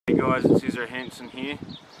guys, it's Ezra Hansen here.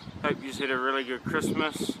 Hope you had a really good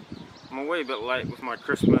Christmas. I'm a wee bit late with my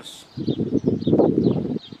Christmas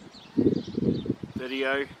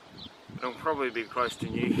video, but I'll probably be close to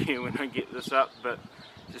New Year when I get this up, but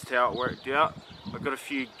just how it worked out. I got a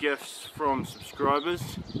few gifts from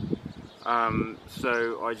subscribers,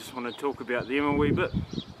 so I just want to talk about them a wee bit. And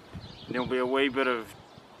there'll be a wee bit of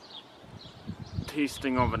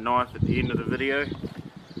testing of a knife at the end of the video.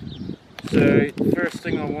 So the first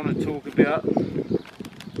thing I want to talk about,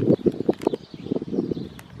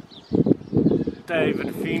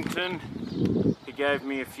 David Fenton. He gave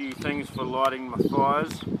me a few things for lighting my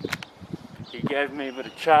fires. He gave me a bit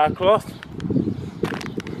of char cloth,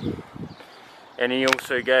 and he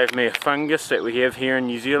also gave me a fungus that we have here in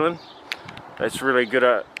New Zealand. It's really good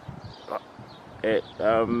at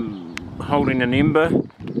holding an ember,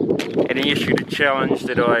 and he issued a challenge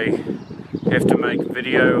that I have to make a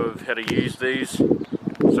video of how to use these,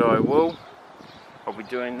 so I'll be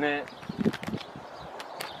doing that.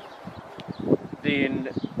 Then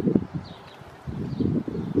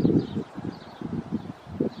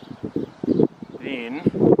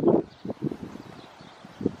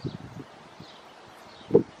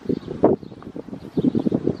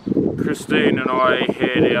Christine and I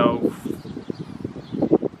had our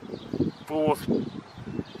 4th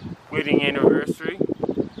wedding anniversary,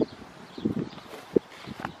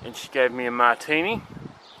 and she gave me a martini.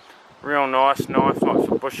 Real nice knife, like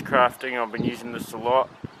for bushcrafting. I've been using this a lot.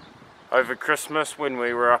 Over Christmas when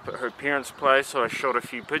we were up at her parents' place, I shot a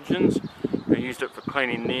few pigeons. I used it for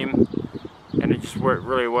cleaning them, and it just worked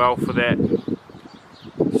really well for that.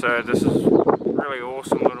 So this is a really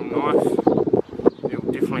awesome little knife.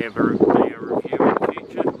 There'll definitely be a review in the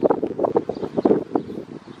future.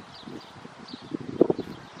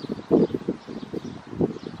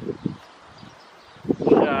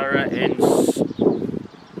 Shara and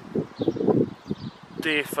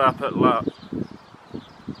Steph up at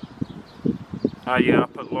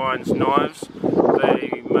Lions Knives.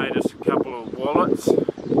 They made us a couple of wallets.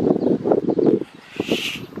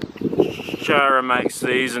 Shara makes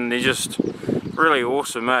these and they're just really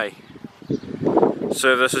awesome, eh?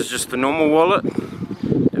 So this is just the normal wallet,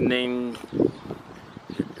 and then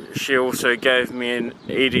she also gave me an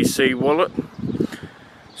EDC wallet.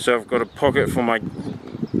 So I've got a pocket for my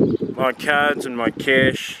cards and my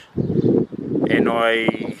cash, and I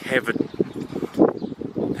have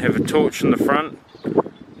a torch in the front,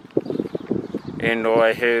 and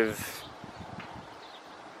I have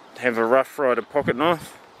a Rough Rider pocket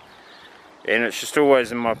knife, and it's just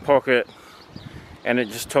always in my pocket, and it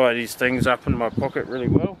just tidies things up in my pocket really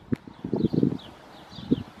well.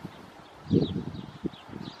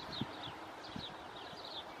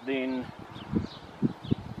 Then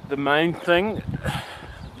the main thing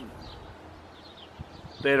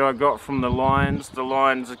that I got from the Lions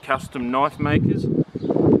are custom knife makers,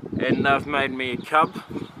 and they've made me a cub.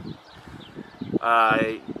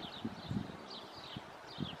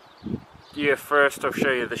 Yeah, first I'll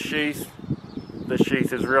show you the sheath. The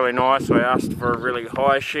sheath is really nice. I asked for a really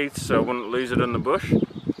high sheath so I wouldn't lose it in the bush.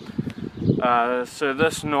 So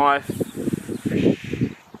this knife,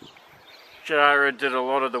 Shara did a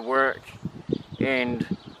lot of the work, and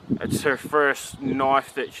it's her first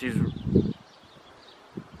knife that she's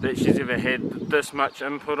ever had this much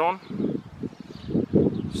input on.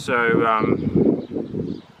 So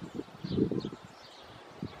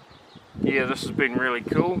yeah, this has been really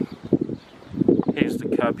cool. Here's the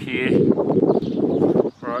cub here.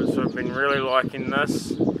 Right, so I've been really liking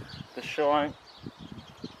this, the shine.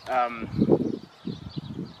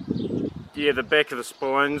 Yeah, the back of the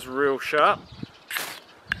spine's real sharp.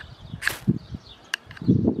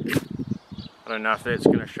 I don't know if that's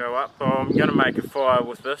going to show up, but I'm going to make a fire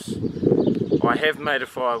with this. I have made a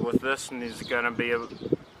fire with this, and there's going to be a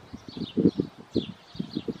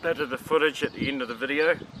bit of the footage at the end of the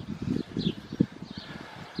video.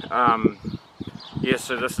 Yeah,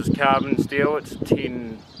 so this is carbon steel. It's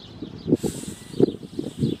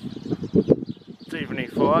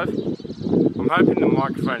 1075. I'm hoping the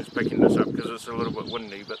microphone's picking this up because it's a little bit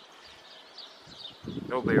windy, but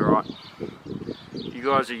it'll be alright. You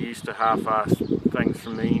guys are used to half-assed things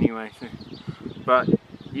from me anyway. But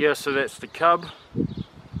yeah, so that's the cub.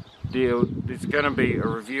 There's going to be a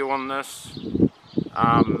review on this.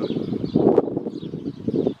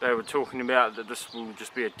 They were talking about that this will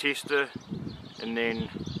just be a tester, and then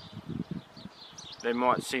they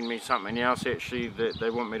might send me something else actually that they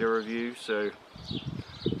want me to review, so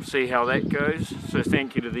see how that goes. So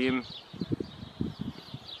thank you to them.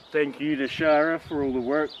 Thank you to Shara for all the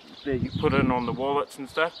work that you put in on the wallets and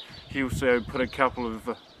stuff. She also put a couple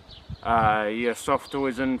of Yeah, soft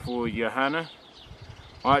toys in for Johanna.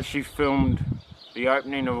 I actually filmed the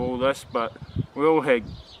opening of all this, but we all had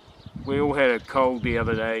a cold the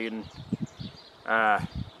other day, and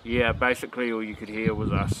yeah, basically all you could hear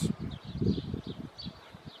was us,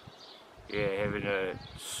 yeah, having a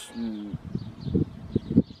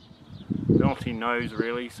naughty nose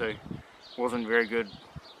really, so wasn't very good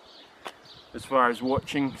as far as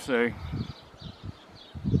watching. So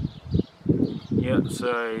yeah,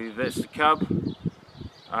 so that's the cub.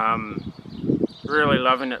 Really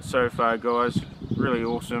loving it so far, guys. Really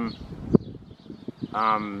awesome.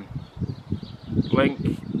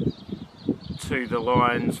 Link to the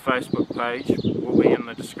Lions Facebook page will be in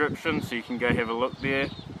the description, so you can go have a look there.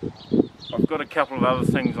 I've got a couple of other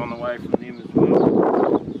things on the way from them as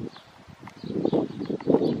well.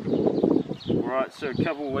 Right, so a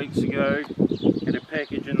couple of weeks ago, had a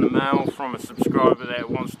package in the mail from a subscriber that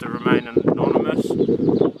wants to remain anonymous,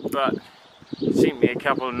 but sent me a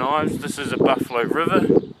couple of knives. This is a Buffalo River,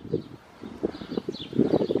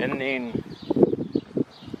 and then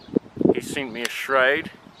he sent me a Schrade,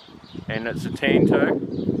 and it's a Tanto,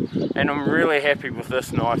 and I'm really happy with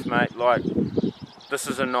this knife, mate. Like, this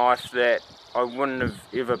is a knife that I wouldn't have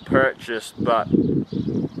ever purchased, but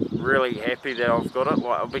really happy that I've got it.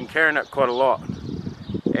 Like, I've been carrying it quite a lot,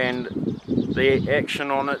 and the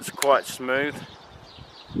action on it's quite smooth,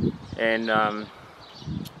 and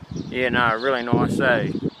yeah, no, really nice,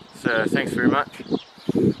 eh? So thanks very much.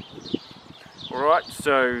 Alright,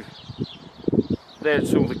 so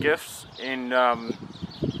that's all the gifts, and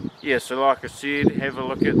yeah, so like I said, have a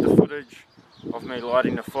look at the footage of me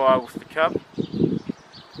lighting the fire with the cub.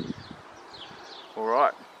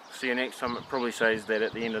 Alright, see you next time. It probably says that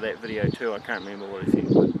at the end of that video too, I can't remember what it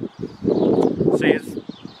said. See you.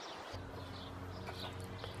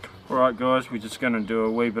 Alright guys, we're just going to do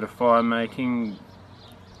a wee bit of fire making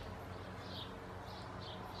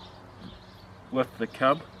with the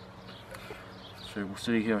cub, so we'll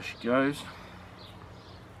see how she goes.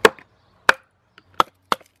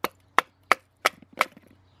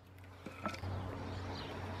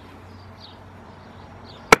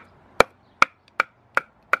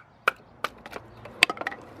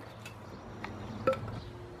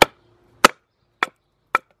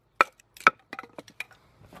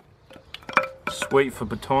 Sweet for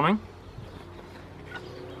batoning.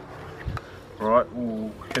 Right,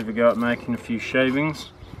 we'll have a go at making a few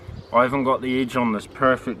shavings. I haven't got the edge on this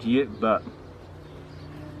perfect yet, but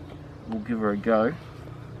we'll give her a go.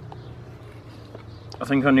 I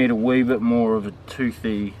think I need a wee bit more of a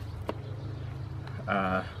toothy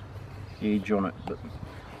edge on it, but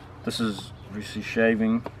this is obviously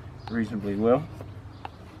shaving reasonably well.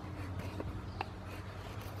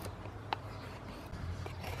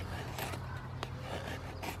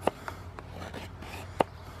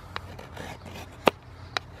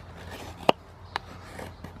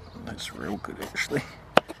 That's real good actually.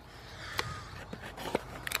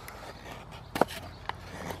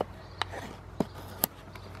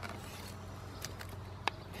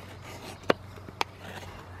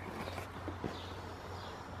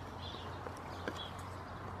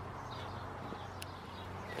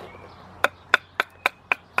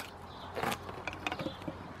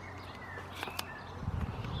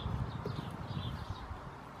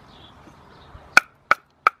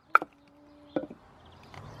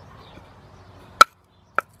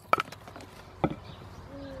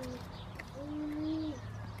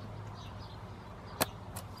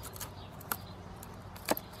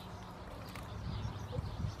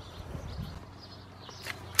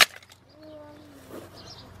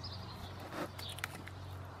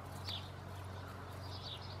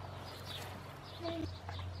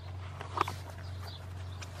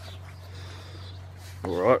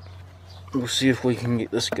 Alright, we'll see if we can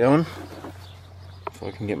get this going. If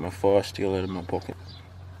I can get my fire steel out of my pocket.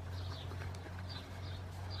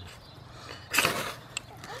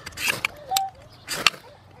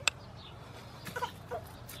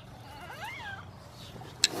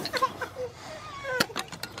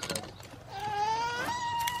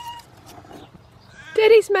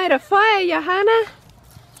 Daddy's made a fire, Johanna.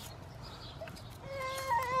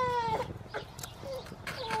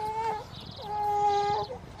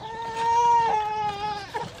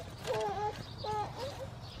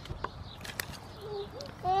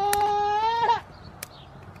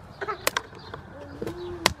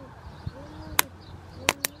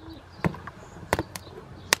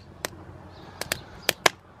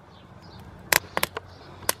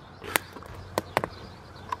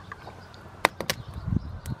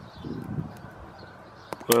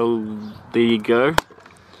 Well, there you go.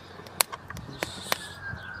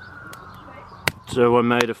 So I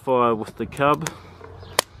made a fire with the cub,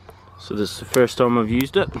 so this is the first time I've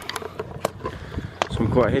used it, so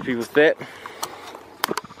I'm quite happy with that.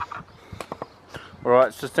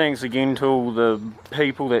 Alright, so thanks again to all the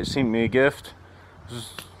people that sent me a gift. This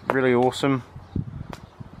is really awesome.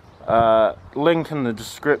 Link in the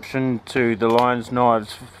description to the Lions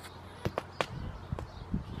Knives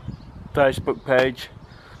Facebook page.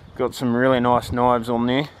 Got some really nice knives on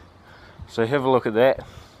there, so have a look at that.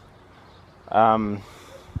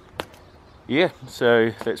 Yeah,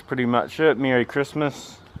 so that's pretty much it. Merry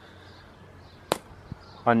Christmas.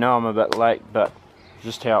 I know I'm a bit late, but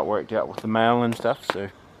just how it worked out with the mail and stuff, so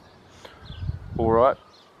alright.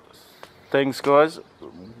 Thanks guys,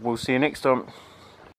 we'll see you next time.